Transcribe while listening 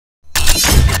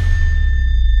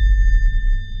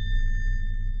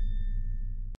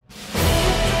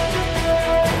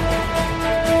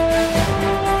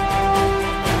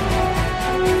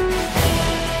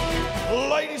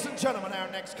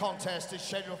contest is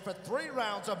scheduled for 3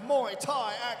 rounds of Muay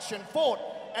Thai action fought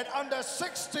at under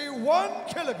 61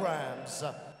 kilograms.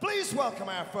 Please welcome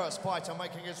our first fighter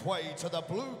making his way to the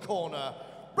blue corner.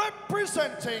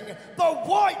 Representing the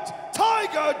White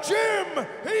Tiger Gym,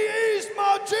 he is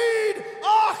Majid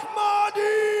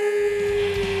Ahmadi!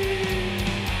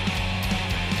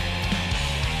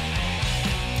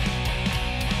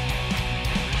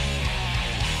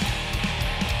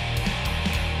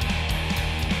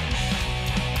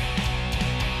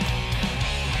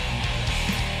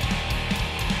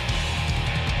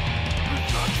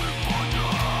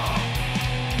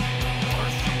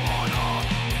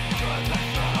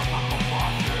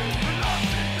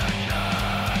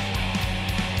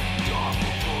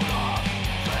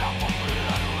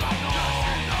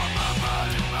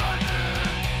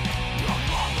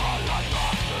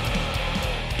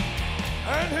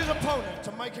 His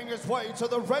opponent making his way to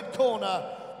the red corner,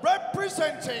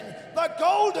 representing the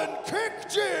Golden Kick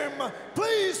Gym,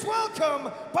 please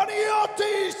welcome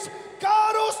Panagiotis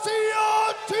Karousiotis!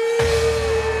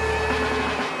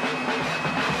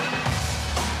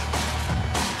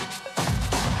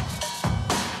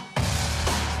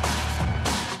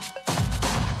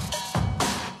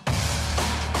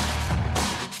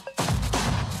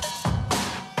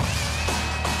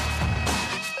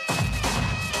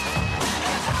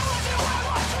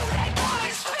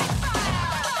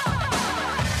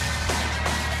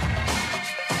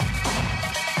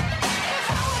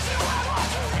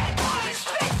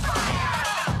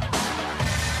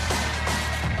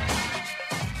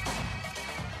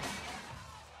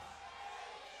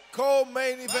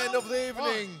 Co-main event of the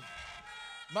evening.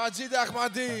 Majid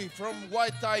Ahmadi from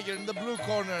White Tiger in the blue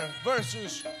corner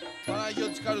versus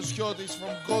Panagiotis Karousiotis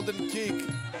from Golden Kick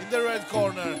in the red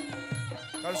corner.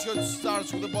 Karousiotis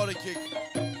starts with a body kick.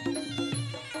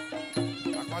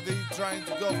 Ahmadi trying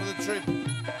to go for the trip.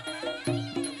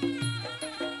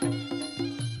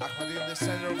 Ahmadi in the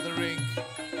center of the ring,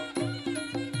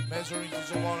 measuring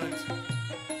his opponent.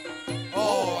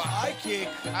 Oh, high kick.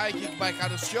 High kick by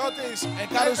Karousiotis. And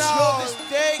Karousiotis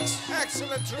takes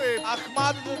excellent trip.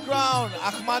 Ahmadi to the ground.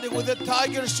 Ahmadi with the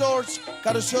tiger shorts.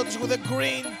 Karousiotis with the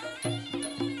green.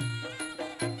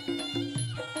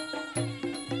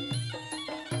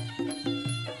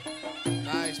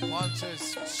 Nice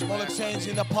punches. Small exchange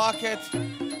in the pocket.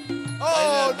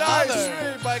 Oh, nice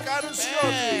trip by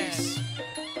Karousiotis.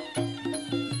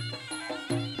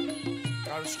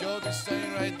 Karousiotis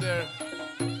staying right there.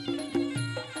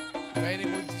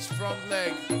 Feinting with his front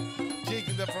leg,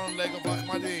 kicking the front leg of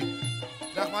Ahmadi.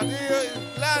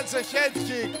 Ahmadi lands a head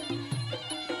kick.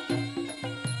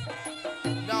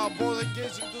 Now both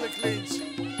engaging to the clinch.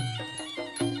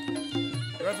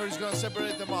 Referee's gonna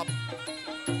separate them up.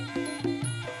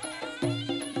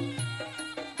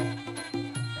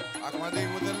 Ahmadi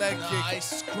with the leg kick.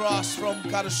 Nice cross from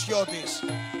Karousiotis.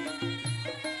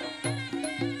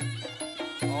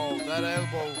 Oh, that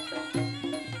elbow.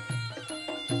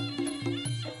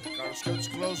 Karousiotis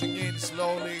closing in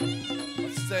slowly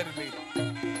but steadily.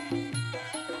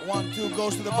 1-2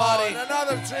 goes to the body. And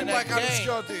another trip by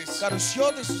Karousiotis.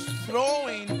 Karousiotis is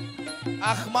throwing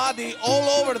Ahmadi all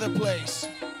over the place.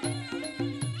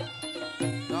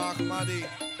 Now Ahmadi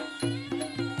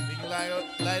being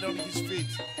light on his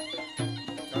feet.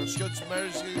 Karousiotis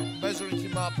measuring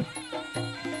him up.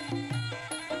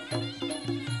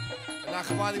 And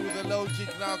Ahmadi with a low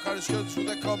kick now. Karousiotis with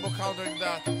a combo countering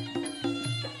that.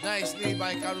 Nice knee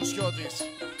by Karousiotis.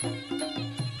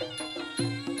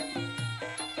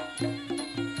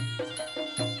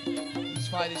 This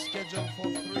fight is scheduled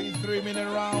for 3 3-minute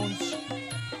rounds.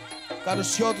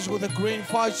 Karousiotis with a green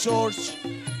fight shorts,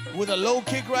 with a low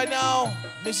kick right now.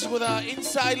 Misses with an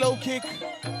inside low kick.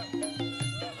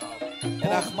 And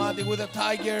Ahmadi with a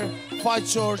tiger fight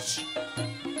shorts.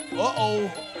 Uh-oh.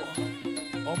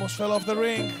 Almost fell off the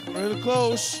ring. Really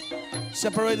close.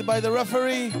 Separated by the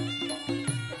referee.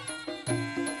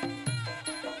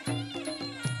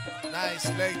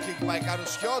 Nice leg kick by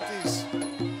Karousiotis.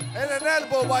 And an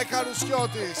elbow by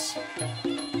Karousiotis.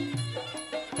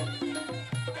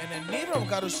 And a knee from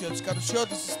Karousiotis.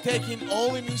 Karousiotis is taking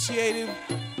all initiative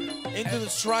into the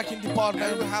striking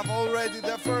department. And we have already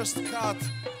the first cut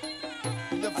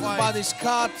in the fight. Ahmadi's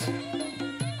cut.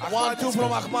 1-2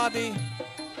 from Ahmadi.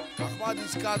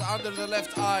 Ahmadi's cut under the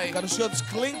left eye. Karousiotis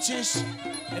clinches.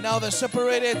 And now they're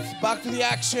separated. Back to the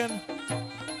action.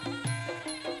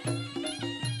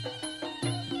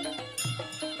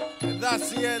 And that's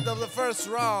the end of the first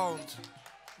round.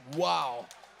 Wow,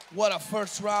 what a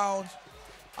first round.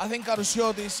 I think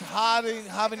Karousiotis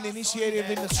having the initiative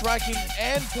in the striking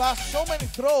and plus so many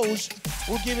throws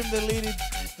will give him the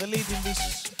the lead in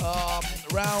this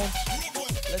round.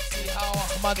 Let's see how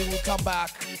Ahmadi will come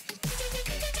back.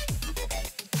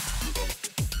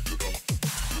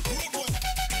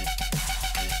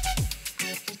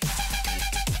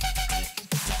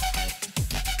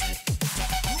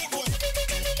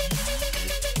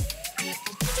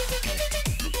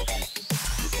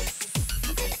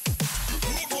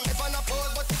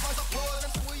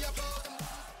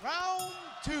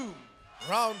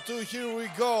 Round two, here we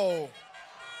go.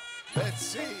 Let's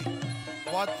see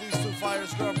what these two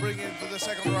fighters gonna bring into the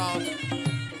second round.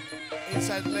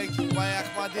 Inside leg kick by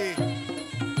Ahmadi.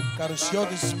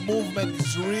 Karousiotis' movement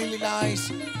is really nice,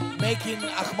 making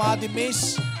Ahmadi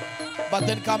miss, but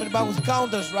then coming back with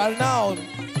counters right now.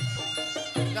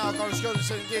 Now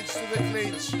Karousiotis engaged to the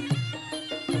clinch.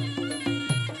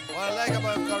 What I like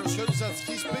about Karousiotis is that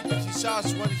he's picking his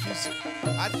shots when he's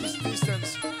at his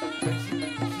distance.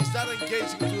 He's not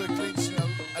engaging to the clinch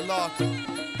a lot.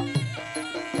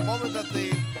 The moment that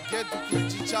they get to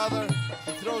clinch each other,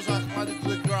 he throws Ahmadi to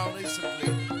the ground instantly.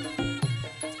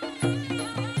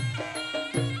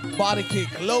 Body kick,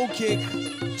 low kick,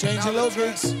 changing low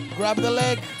kicks, grab the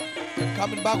leg,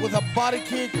 coming back with a body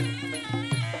kick,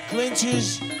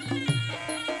 clinches,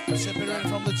 separated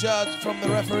from the judge, from the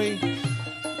referee.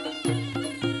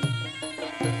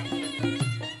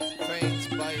 Feints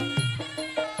by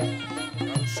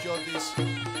Karousiotis.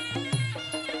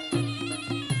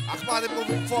 Ahmadi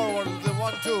moving forward with the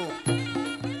 1-2.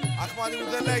 Ahmadi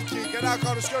with the leg kick, and now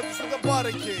Karousiotis with the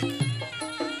body kick.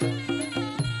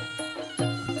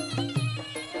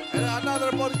 And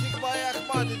another body kick by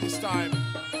Ahmadi this time.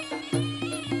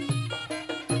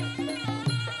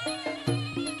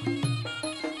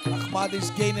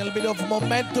 Ahmadi's gaining a little bit of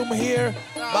momentum here,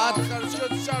 Now but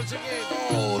Karousiotis charging in.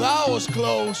 oh, that was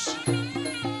close.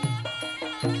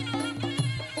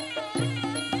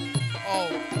 Oh,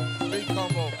 big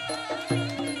combo.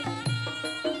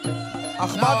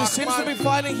 Ahmadi seems to be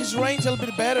finding his range a little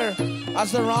bit better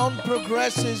as the round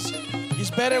progresses.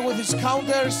 He's better with his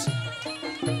counters.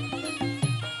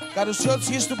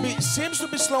 Karousiotis seems to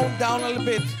be slowing down a little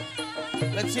bit.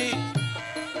 Let's see.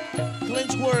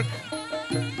 Clinch work.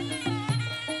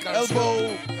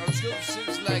 Elbow. Karousiotis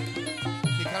seems like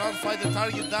he cannot fight the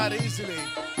target that easily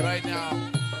right now.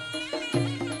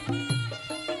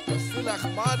 But still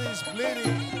Ahmadi is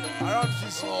bleeding around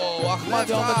his Oh, left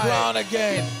Ahmadi on the eye. ground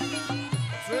again.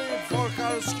 3 for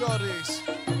Karousiotis.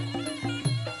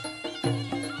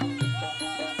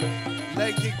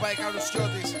 Leg kick by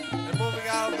Karousiotis and moving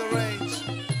out of the range.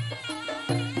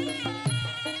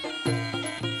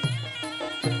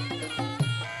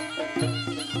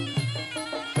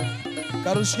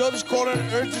 Karousiotis' corner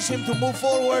urges him to move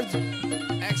forward.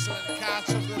 Excellent catch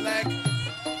of the leg.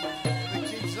 The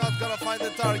kick's not gonna find the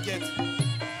target.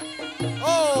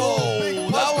 Oh,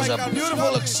 big punch that was by a beautiful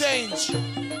Karousiotis. exchange.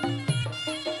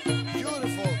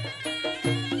 Beautiful.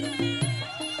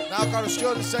 Now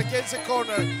Karousiotis against the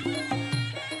corner.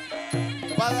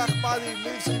 But Ahmadi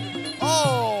leaves him.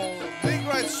 Oh, big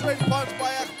right straight punch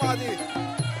by Ahmadi.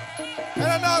 And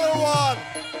another one.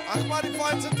 Ahmadi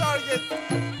finds the target.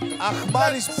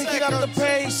 Ahmadi's 10 picking up the seconds.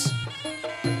 pace.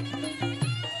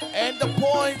 And the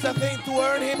points, I think, to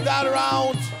earn him that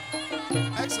round.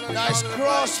 Excellent. Nice counter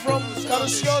cross by from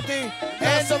Karousiotis.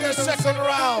 End of the second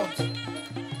round.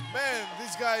 Man,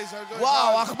 these guys are going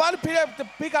Wow, hard. Ahmadi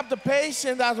pick up the pace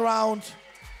in that round.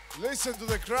 Listen to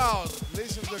the crowd.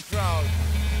 Listen to the crowd.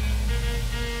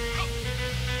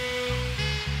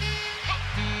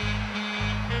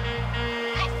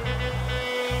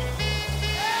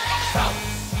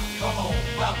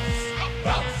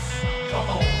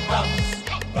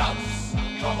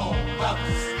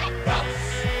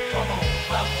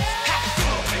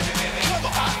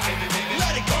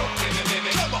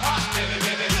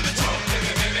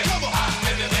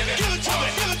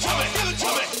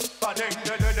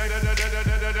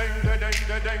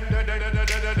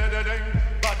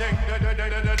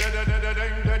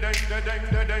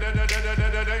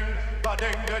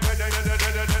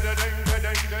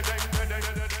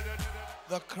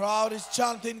 The crowd is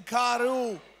chanting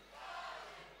Karou,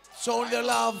 showing their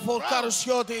love for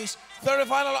Karousiotis. Third and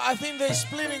final, I think they're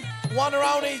splitting one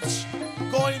round each,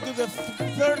 going into the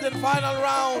third and final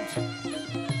round.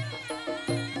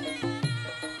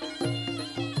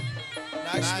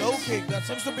 Nice low kick, that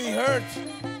seems to be hurt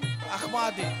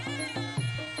Ahmadi.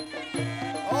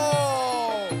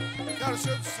 Oh,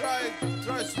 Karousiotis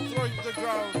tries to throw him to the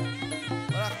ground,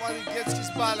 but Ahmadi gets his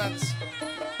balance.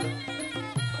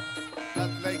 That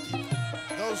leg kick,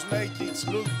 those leg kicks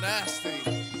look nasty.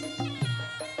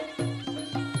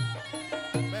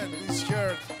 Man, this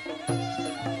hurt.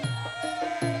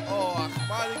 Oh,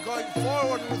 Ahmadi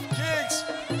Ahmadi with kicks.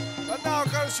 And now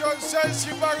Karousiotis sends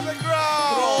him back to the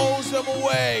ground. Throws them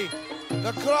away.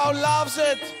 The crowd loves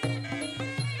it.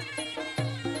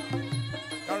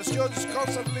 Karousiotis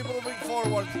constantly moving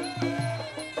forward.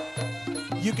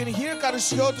 You can hear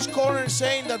Karousiotis' corner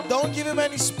saying that don't give him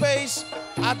any space,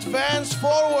 advance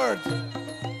forward.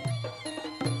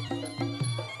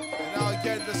 And now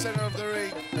again the center of the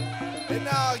ring. And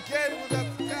now again with that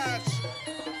catch.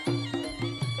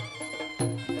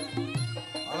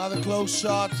 Another close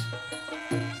shot.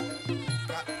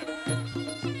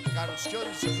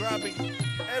 Karousiotis grabbing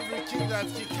every kick that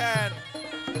he can.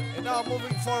 And now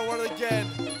moving forward again.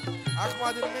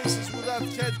 Ahmadi misses with that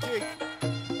head kick.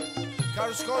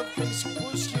 Karousiotis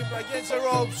pushes him against the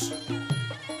ropes.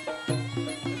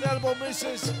 The elbow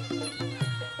misses.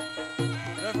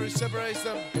 Referee separates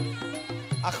them.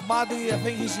 Ahmadi, I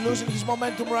think he's losing his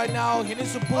momentum right now. He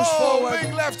needs to push forward.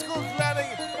 Big left hook landing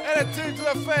and a kick to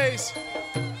the face.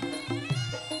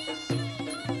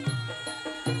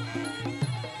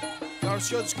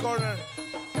 Karousiotis' corner,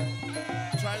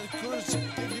 trying to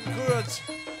give him courage,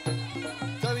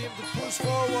 telling him to push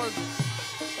forward.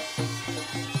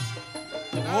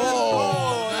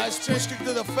 Whoa, nice push kick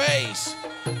to the face.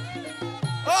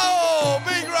 Oh,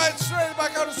 big right straight by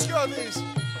Karousiotis.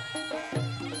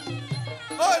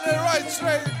 Oh, and a right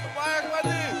straight by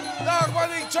Ahmadi. Now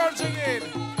Ahmadi charging in.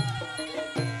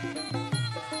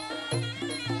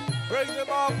 Break them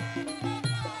up.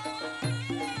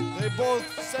 They both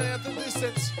standing at the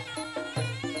distance.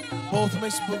 Both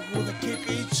missed with a kick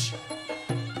each.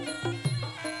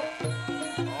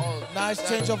 Oh, nice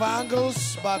change of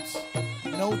angles, but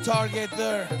no target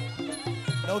there.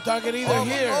 No target either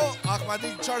here. Oh,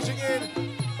 Ahmadi charging in.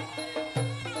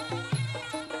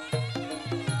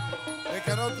 They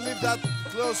cannot leave that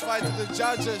close fight to the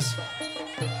judges.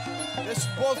 They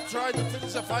should both try to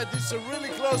finish the fight. This is a really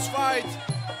close fight.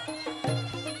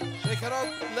 They cannot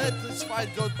let this fight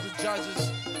go to the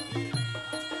judges.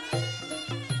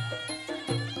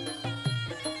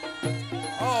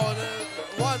 Oh, the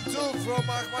 1-2 from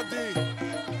Ahmadi.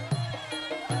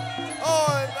 Oh,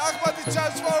 and Ahmadi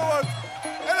charges forward.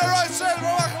 And a right straight from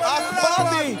Ahmadi.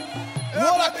 Ahmadi!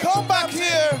 What a comeback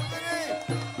here!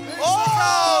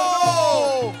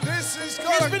 Oh! This is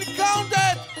He's been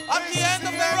counted at the end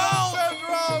of the round. Third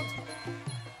round.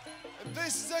 And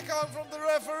this is a count from the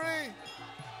referee.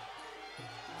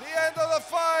 The end of the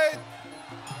fight.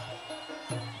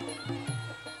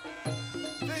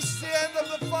 This is the end of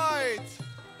the fight.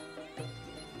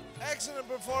 Excellent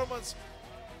performance.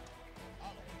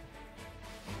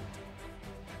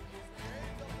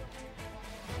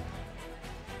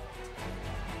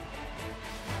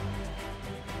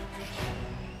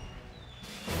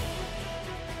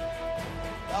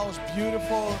 That was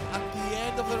beautiful at the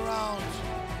end of the round.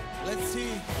 Let's see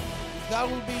if that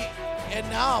will be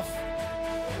enough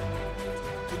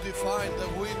To define the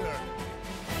winner.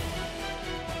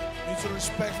 mutual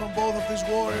respect from both of these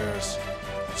warriors.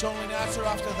 It's only natural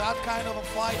after that kind of a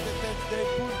fight that they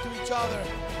put to each other.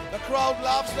 The crowd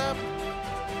loves them.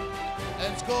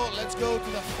 Let's go to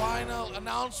the final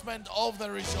announcement of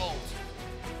the result.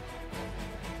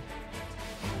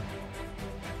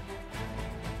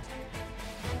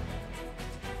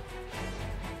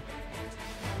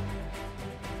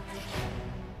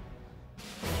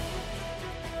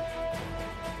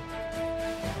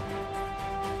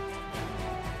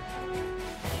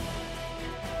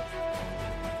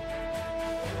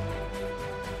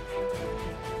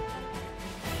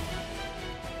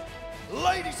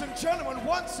 Ladies and gentlemen,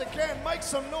 once again, make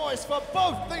some noise for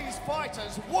both these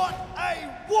fighters. What a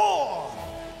war!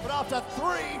 But after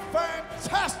 3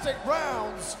 fantastic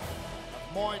rounds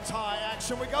of Muay Thai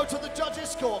action, we go to the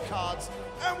judges' scorecards,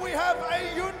 and we have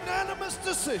a unanimous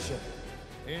decision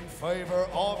in favor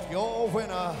of your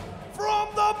winner from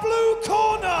the blue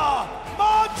corner,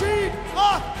 Majid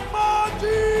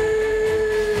Ahmadi!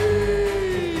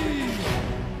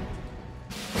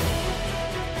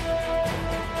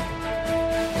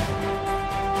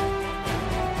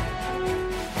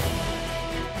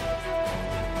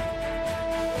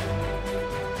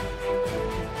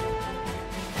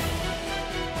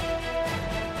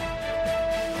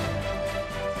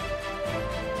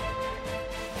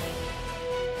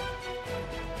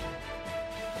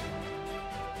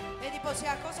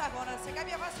 εντυπωσιακός αγώνας. Σε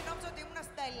κάποια φάση νόμιζα ότι ήμουν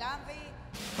στην Ταϊλάνδη.